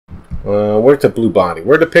Where's the blue body?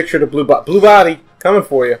 Where'd the picture of the blue body? Blue body! Coming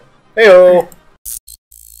for you. Hey-oh!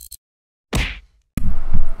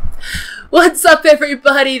 What's up,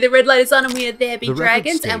 everybody? The red light is on and we are There Be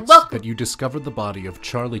Dragons, and welcome that you discovered the body of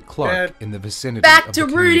Charlie Clark in the vicinity back of to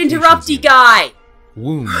the Rude communications Interrupty unit. Guy!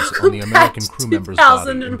 Wounds on the American crew member's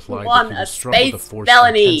body implied that he was struck with a Space force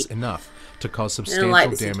Felony. intense enough to cause substantial like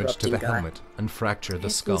this damage to the interrupting guy. helmet and fracture the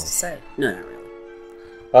skull. No, not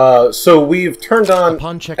really. So we've turned on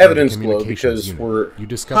Upon checking evidence the glow communications because unit, we're you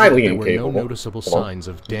discovered highly that there were no incapable. noticeable signs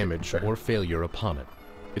of damage or failure upon it.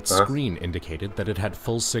 Its screen indicated that it had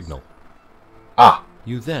full signal. Ah,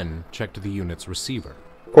 You then checked the unit's receiver.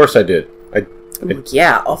 of course I did.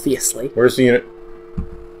 Yeah, obviously. Where's the unit?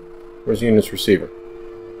 Where's the unit's receiver?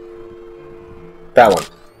 That one.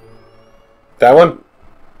 That one?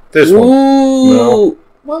 This one. Ooh. No.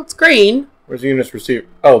 Well, it's green. Where's the unit's receiver?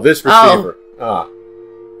 Oh, this receiver. Ah.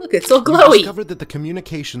 Look, it's all You glowy. discovered that the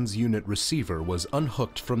communications unit receiver was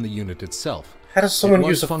unhooked from the unit itself. How does someone It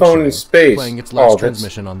was use a phone functioning, in space? playing its last that's-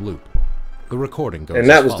 transmission on loop. The recording goes And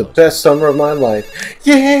that was as the follows. best summer of my life.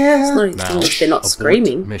 Yeah! It's not even if they're not abort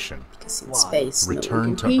screaming. Mission. Because in space, Return no to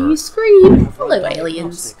one can hear you Earth. scream. Hello,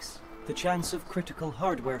 aliens. The chance of critical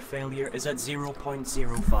hardware failure is at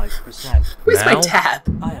 0.05%. Where's my Now? tab?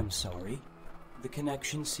 I am sorry. The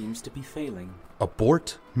connection seems to be failing.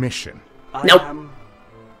 Abort mission. I Nope. am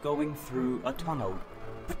going through a tunnel.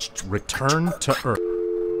 Return to Earth.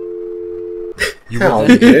 You Hell, will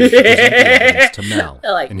then you did. present the evidence to Mal I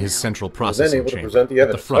like in his Mal. central then processing able to chamber present the at the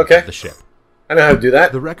evidence. front Okay. of the ship. I know how to do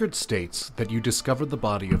that. The record states that you discovered the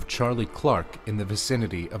body of Charlie Clark in the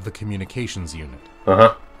vicinity of the communications unit.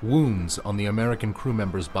 Uh-huh. Wounds on the American crew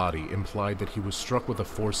member's body implied that he was struck with a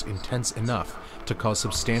force intense enough to cause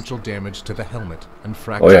substantial damage to the helmet and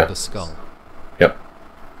fracture the skull. Yep.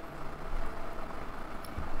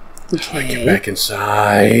 Okay. Get back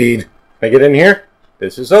inside. Can I get in here?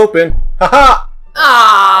 This is open. Ha-ha!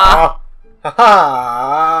 Ah!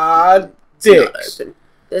 Ha-ha! It's not Dicks. open.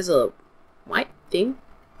 There's a white thing.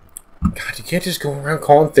 God, you can't just go around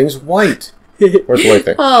calling things white. Where's the white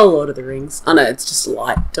thing? Oh, Lord of the Rings. Oh no, it's just a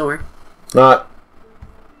light. Don't worry. Not.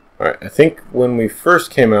 Alright, I think when we first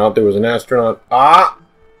came out, there was an astronaut. Ah!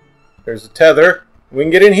 There's a tether. We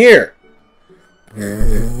can get in here.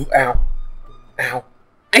 Ow. Ow.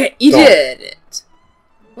 Okay, you Don't. did it.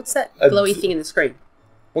 What's that glowy thing in the screen?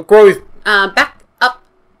 What growy? Back up.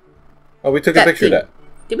 Oh, we took a That picture thing. of that.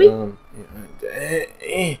 Did we?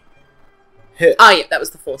 Hit. Oh, yeah, that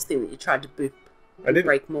was the force thing that you tried to boop. I didn't.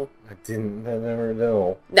 Break more. I didn't. I never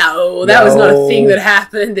know. No, that was not a thing No. that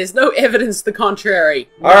happened. There's no evidence to the contrary.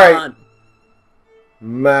 All right. None.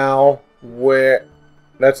 Mal, where?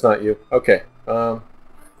 That's not you. Okay. Can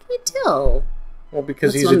you tell? Well,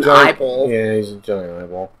 because That's he's not a an giant eyeball. Yeah, he's a giant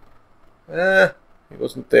eyeball. He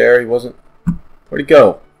wasn't there. He wasn't. Where'd he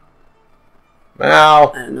go?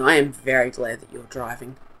 Mal. I don't know. I am very glad that you're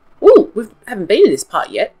driving. Ooh, we haven't been in this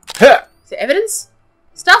part yet. Ha! Is there evidence?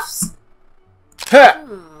 Stuffs? Ha!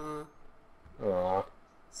 Aw, Aw.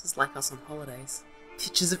 this is like us on holidays.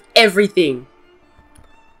 Pictures of everything.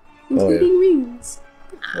 Oh, yeah. Including rings.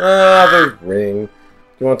 The ring. Do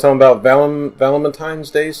you want to tell him about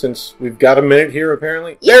Valentine's Day since we've got a minute here,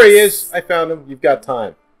 apparently? Yes. There he is! I found him. You've got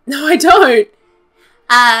time. No, I don't.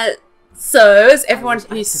 So, as everyone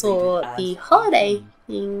who saw the holiday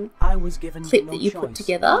thing I was given clip no that you choice. put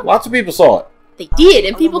together, Lots of people saw it. they did,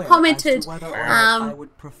 and people Unaware as to commented, whether or not I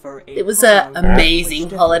would prefer a it was a program amazing which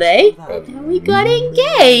differs holiday, from that. and we got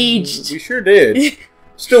engaged. We sure did.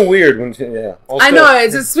 Still weird when, yeah. Also, I know,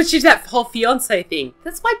 it's a switch to that whole fiance thing.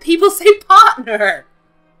 That's why people say partner.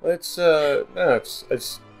 It's no, it's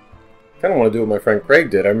kind of want to do what my friend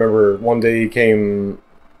Craig did. I remember one day he came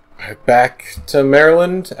back to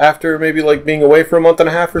Maryland after maybe like being away for a month and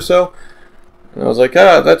a half or so. And I was like,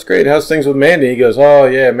 that's great. How's things with Mandy? He goes, oh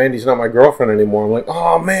yeah, Mandy's not my girlfriend anymore. I'm like,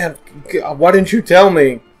 oh man, why didn't you tell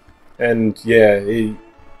me? And yeah, he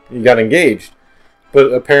got engaged.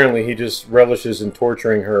 But apparently he just relishes in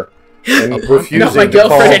torturing her and refusing Not my to call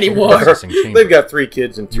girlfriend anymore. her. Processing chamber. They've got 3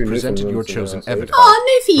 kids and 2 You presented your Newfoundlands, chosen so it's evidence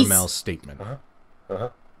Oh, for Newfies. Mal's statement.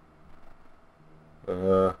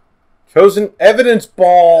 Chosen evidence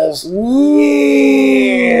balls. Ooh.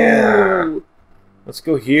 Yeah. Let's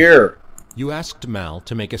go here. You asked Mal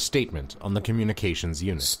to make a statement on the communications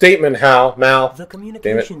unit. Statement, Hal. Mal. The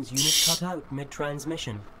communications unit cut out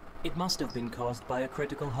mid-transmission. It must have been caused by a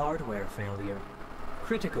critical hardware failure.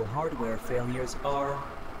 Critical hardware failures are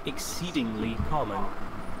exceedingly common.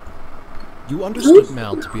 You understood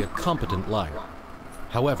Mal to be a competent liar.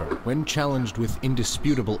 However, when challenged with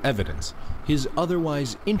indisputable evidence, his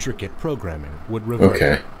otherwise intricate programming would revert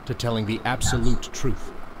Okay. to telling the absolute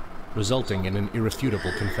truth. resulting in an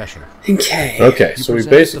irrefutable confession. Okay. Okay, so we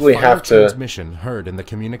presented basically the final have to... transmission heard in the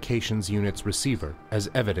communications unit's receiver as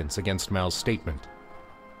evidence against Mal's statement.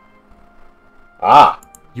 Ah!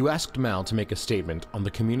 You asked Mal to make a statement on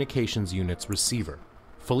the communications unit's receiver,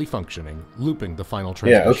 fully functioning, looping the final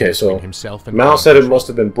transmission Yeah, okay, so between himself and Mal said it must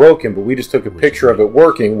have been broken, but we just took a picture of it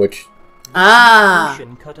working, which... Ah!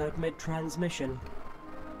 Cut out mid-transmission.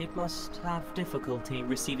 It must have difficulty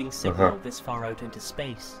receiving signal this far out into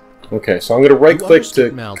space. Okay, so I'm going to right-click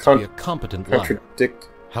to Mal to be a competent liar. contradict...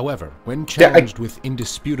 However, when challenged with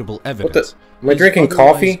indisputable evidence, Am I drinking his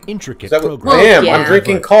coffee? Intricate Is that what... program I am, yeah. I'm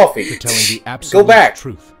drinking coffee. for telling the absolute Go back.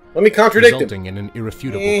 truth, Let me contradict him. resulting in an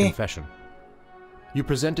irrefutable confession. You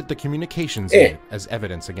presented the communications unit as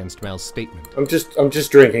evidence against Mal's statement. I'm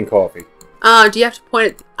just drinking coffee. Do you have to point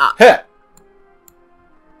it up? Heh!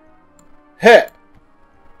 Heh!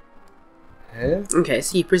 Heh? Okay,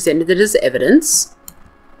 so you presented it as evidence.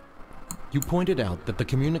 You pointed out that the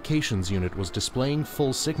communications unit was displaying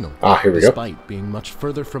full signal, Ah, here we go. despite being much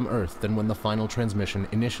further from Earth than when the final transmission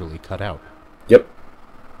initially cut out. Yep.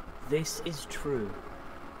 This is true.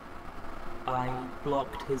 I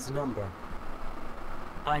blocked his number.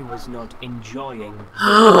 I was not enjoying the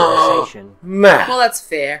conversation. Matt! Well, that's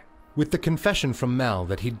fair. With the confession from Mal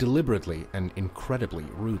that he deliberately and incredibly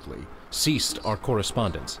rudely ceased our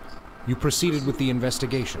correspondence, you proceeded with the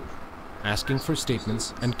investigation, asking for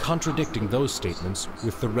statements and contradicting those statements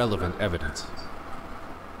with the relevant evidence.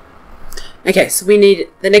 Okay, so we need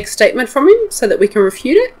the next statement from him so that we can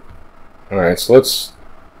refute it. Alright, so let's...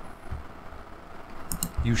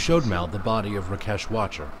 You showed Mal the body of Rakesh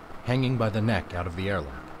Watcher, hanging by the neck out of the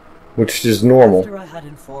airlock. Which is normal. After I had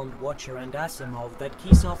informed Watcher and Asimov that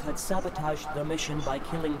Kisov had sabotaged the mission by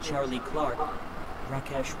killing Charlie Clark,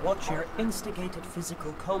 Rakesh Watcher instigated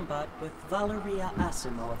physical combat with Valeria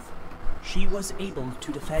Asimov. She was able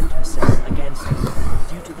to defend herself against him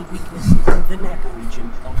due to the weakness in the neck region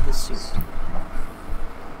of the suit.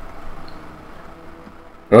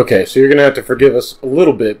 Okay, so you're gonna have to forgive us a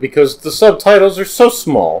little bit because the subtitles are so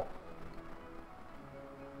small.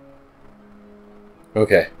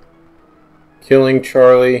 Okay. Killing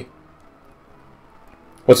Charlie.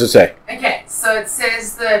 What's it say? Okay, so it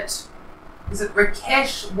says that is it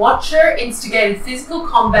Rakesh Watcher instigated physical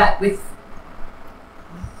combat with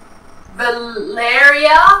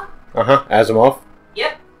Valeria? Uh-huh, Asimov.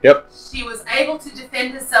 Yep. Yep. She was able to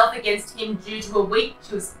defend herself against him due to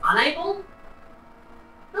she was unable?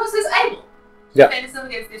 No, it says able. Yeah. Defend herself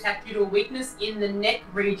against the attack due to a weakness in the neck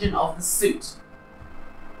region of the suit.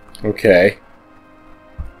 Okay.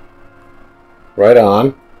 Right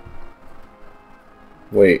on.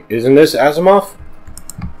 Wait, isn't this Asimov?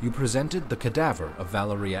 You presented the cadaver of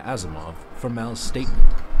Valeria Asimov for Mal's statement.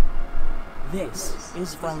 This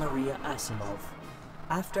is Valeria Asimov.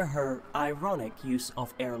 After her ironic use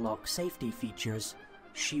of airlock safety features,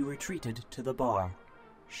 she retreated to the bar.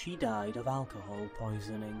 She died of alcohol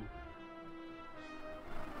poisoning.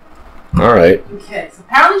 Alright. Okay, so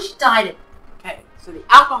apparently she died at... Okay, so the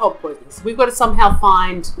alcohol poisoning. So we've got to somehow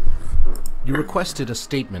find... You requested a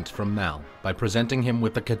statement from Mal by presenting him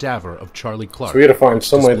with the cadaver of Charlie Clark. So we had to find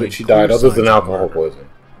some way that she died Displayed other than clear signs of alcohol murder. poisoning.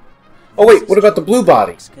 Oh wait, what about the blue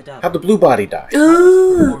body? How'd the blue body die?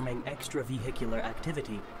 Performing extravehicular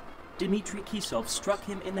activity, Dmitry Kisov struck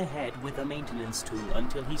him in the head with a maintenance tool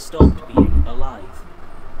until he stopped being alive.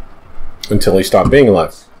 Until he stopped being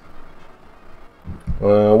alive.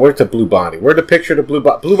 Where's the blue body? Where'd the picture of the blue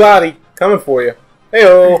body? Blue body! Coming for you.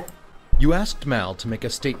 Heyo! You asked Mal to make a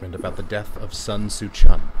statement about the death of Sun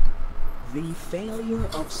Soo-chun. The failure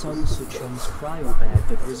of Sun Soo-chun's cryobed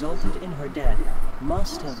that resulted in her death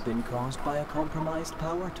must have been caused by a compromised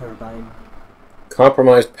power turbine.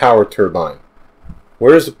 Compromised power turbine.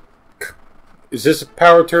 Where's... Is this a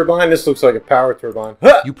power turbine? This looks like a power turbine.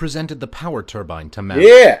 Huh! You presented the power turbine to Mal.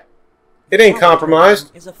 Yeah! It ain't Power compromised.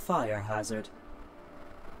 turbine is a fire hazard.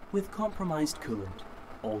 With compromised coolant,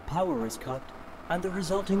 all power is cut, and the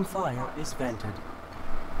resulting fire is vented.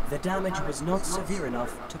 The damage was not severe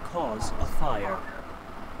enough to cause a fire.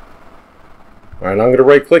 Alright, I'm gonna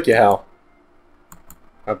right-click you, Hal.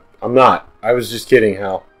 I'm not. I was just kidding,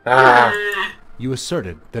 Hal. Ah! You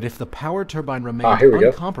asserted that if the power turbine remained here we go.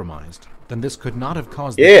 uncompromised, then this could not have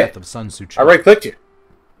caused the Yeah. death of Sun Soo-chun. I right-clicked you.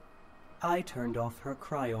 I turned off her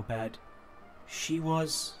cryobed. She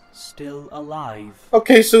was still alive.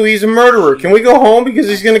 Okay, so he's a murderer. Can we go home because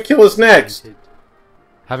he's gonna kill us next?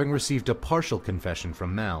 Having received a partial confession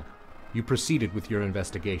from Mal, you proceeded with your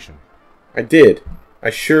investigation. I did.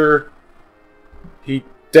 He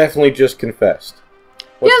definitely just confessed.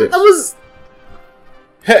 What's yeah, this? that was...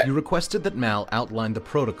 You requested that Mal outline the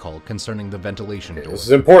protocol concerning the ventilation door. This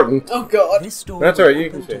is important. Oh god. This door That's will alright, you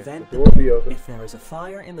open can to say it. vent The the door will be pit open. if there is a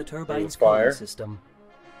fire in the turbine's fire. cooling system.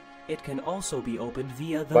 It can also be opened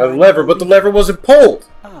via the By the lever, but the lever wasn't pulled.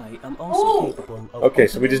 I am also capable of Okay,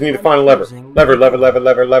 so we just need to opening find a and lever. closing Lever, the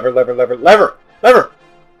lever, door. lever.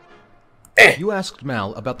 You asked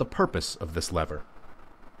Mal about the purpose of this lever.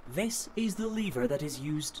 This is the lever that is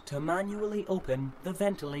used to manually open the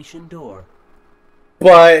ventilation door.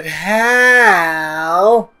 But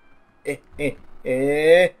how?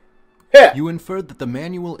 You inferred that the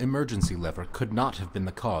manual emergency lever could not have been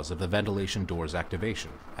the cause of the ventilation door's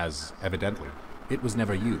activation, as, evidently, it was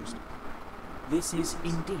never used. This is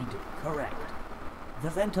indeed correct. The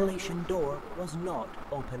ventilation door was not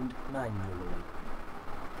opened manually.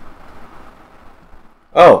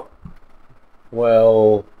 Oh.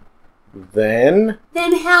 Well, then...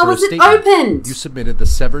 Then how For a was it statement, opened? You submitted the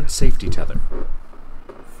severed safety tether.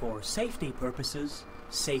 For safety purposes,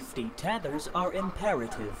 safety tethers are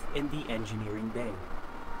imperative in the engineering bay.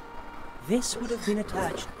 This would have been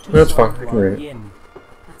attached to That's fine, Slot I can read 1 it. in.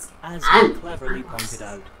 As fine. you cleverly pointed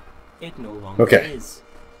out, it no longer Okay. is.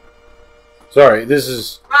 Sorry, this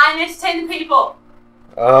is... Ryan, entertain the people.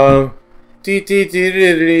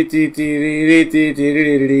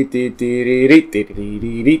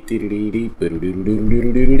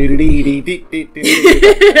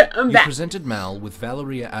 I'm You back. presented Mal with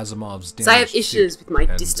Valeria Asimov's damaged So I have issues suit with my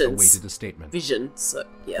and distance awaited a statement. vision, so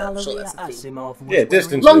yeah, I'm sure Valeria that's the thing. Asimov was Yeah, wearing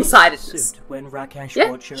distance a Long-sightedness. suit when Rakesh Yeah,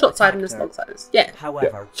 Watcher short-sightedness, attacked her. long-sightedness. Yeah.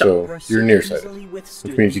 However, So, her you're suit nearsighted, easily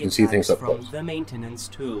withstood which means you the can see things attacks up from close. the maintenance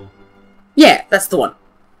tool. Yeah, that's the one.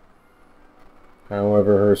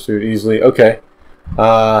 However, her suit easily... Okay.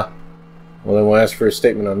 Well, then we'll ask for a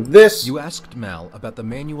statement on this. You asked Mal about the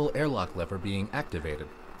manual airlock lever being activated.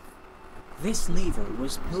 This lever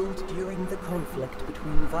was pulled during the conflict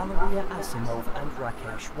between Valeria Asimov and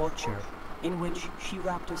Rakesh Watcher, in which she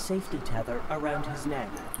wrapped a safety tether around his neck,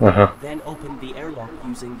 Uh-huh. then opened the airlock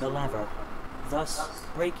using the lever, thus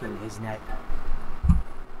breaking his neck.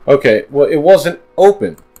 Okay, well, it wasn't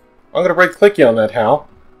open. I'm gonna right-click you on that, Hal.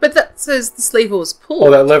 But that says this lever was pulled.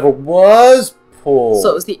 Oh, that lever was pulled. So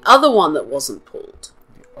it was the other one that wasn't pulled.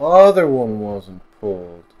 The other one wasn't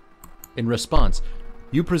pulled. In response,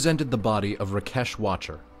 you presented the body of Rakesh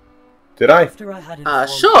Watcher. Did I? After I had informed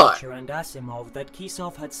Sure. Watcher and Asimov that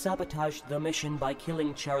Kisov had sabotaged the mission by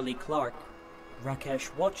killing Charlie Clark, Rakesh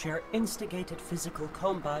Watcher instigated physical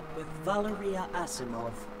combat with Valeria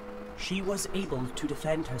Asimov. She was able to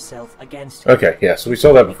defend herself against him. Okay, yeah, so we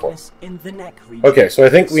saw that before. Weakness in the neck region. Okay, so I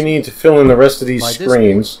think we need to fill in the rest of these By this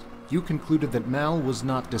screens. You concluded that Mal was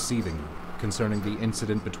not deceiving you concerning the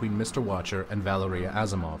incident between Mr. Watcher and Valeria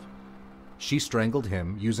Asimov. She strangled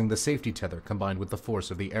him using the safety tether combined with the force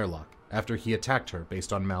of the airlock after he attacked her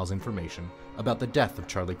based on Mal's information about the death of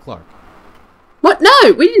Charlie Clark. What?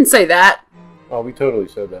 No, we didn't say that. Oh, we totally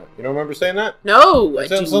said that. You don't remember saying that? No, I That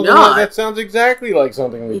sounds do something not. that sounds exactly like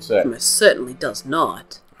something we'd say. It most certainly does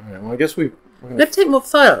not. Alright, well, I guess we're We gonna... have to take more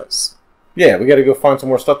photos. Yeah, we gotta go find some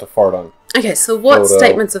more stuff to fart on. Okay, so what Photo.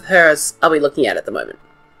 statements of hers are we looking at the moment?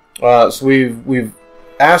 So we've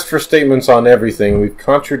asked for statements on everything. We've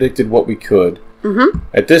contradicted what we could. Mm-hmm.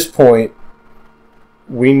 At this point,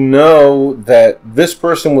 we know that this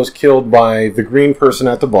person was killed by the green person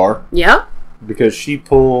at the bar Yeah, because she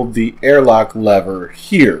pulled the airlock lever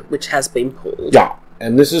here. which has been pulled. Yeah.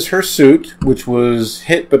 And this is her suit, which was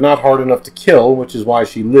hit but not hard enough to kill, which is why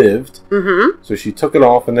she lived. Mm-hmm. So she took it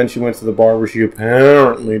off, and then she went to the bar where she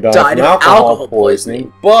apparently died Died from of alcohol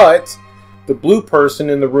poisoning. But the blue person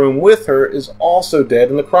in the room with her is also dead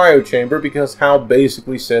in the cryo chamber because Hal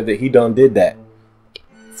basically said that he done did that.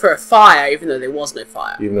 For a fire, even though there was no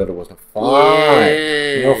fire. Even though there wasn't fire.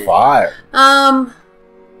 Yeah. No fire.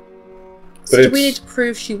 So But do we it's- need to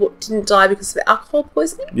prove she didn't die because of alcohol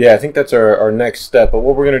poisoning? Yeah, I think that's our next step. But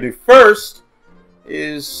what we're going to do first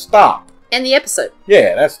is stop. End the episode.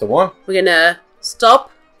 Yeah, that's the one. We're gonna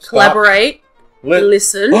stop, collaborate,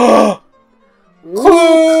 listen.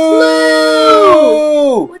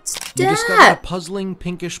 Clue! What's You discovered a that? puzzling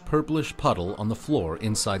pinkish-purplish puddle on the floor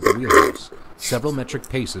inside the wheelhouse, several metric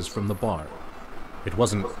paces from the bar. It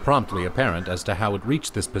wasn't promptly apparent as to how it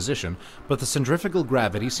reached this position, but the centrifugal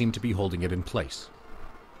gravity seemed to be holding it in place.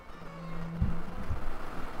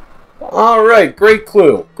 All right, great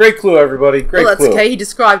clue. Great clue, everybody. Great Well, that's clue. okay. He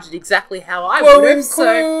described it exactly how I Clue would have. and So,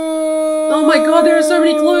 clue! oh my god, there are so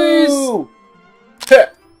many clues.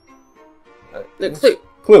 No, clue,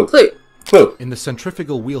 Clue. clue. Clue. In the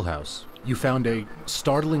centrifugal wheelhouse, you found a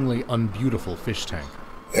startlingly unbeautiful fish tank,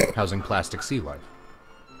 housing plastic sea life.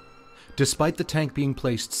 Despite the tank being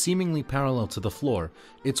placed seemingly parallel to the floor,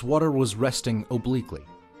 its water was resting obliquely.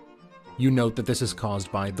 You note that this is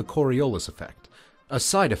caused by the Coriolis effect, a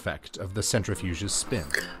side effect of the centrifuge's spin.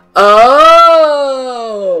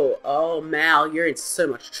 Oh! Oh, Mal, you're in so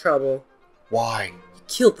much trouble. Why? You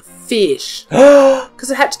killed the fish.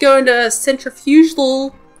 Because it had to go into a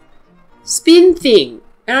centrifugal spin thing.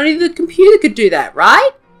 And only the computer could do that,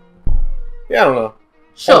 right? Yeah, I don't know.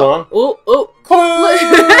 Sure. Hold on. Oh.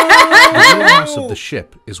 The wheelhouse of the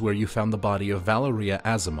ship is where you found the body of Valeria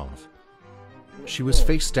Asimov. She was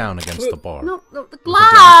face down against the bar, No, the with a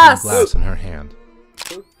glass! dancing glass in her hand.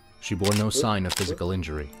 She bore no sign of physical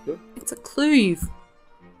injury. It's a clue.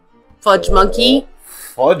 Fudge monkey.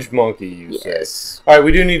 Fudge monkey, you Yes. say. Alright,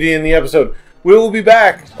 we do need to end the episode. We will be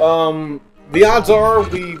back. The odds are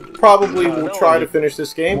we probably will try to finish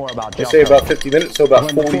this game. They say about 50 minutes, so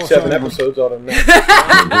about 47 episodes out of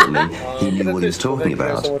that. He knew what he was talking Thank you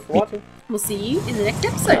guys about. so much for watching. We'll see you in the next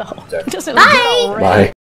episode. Definitely. Bye! Bye.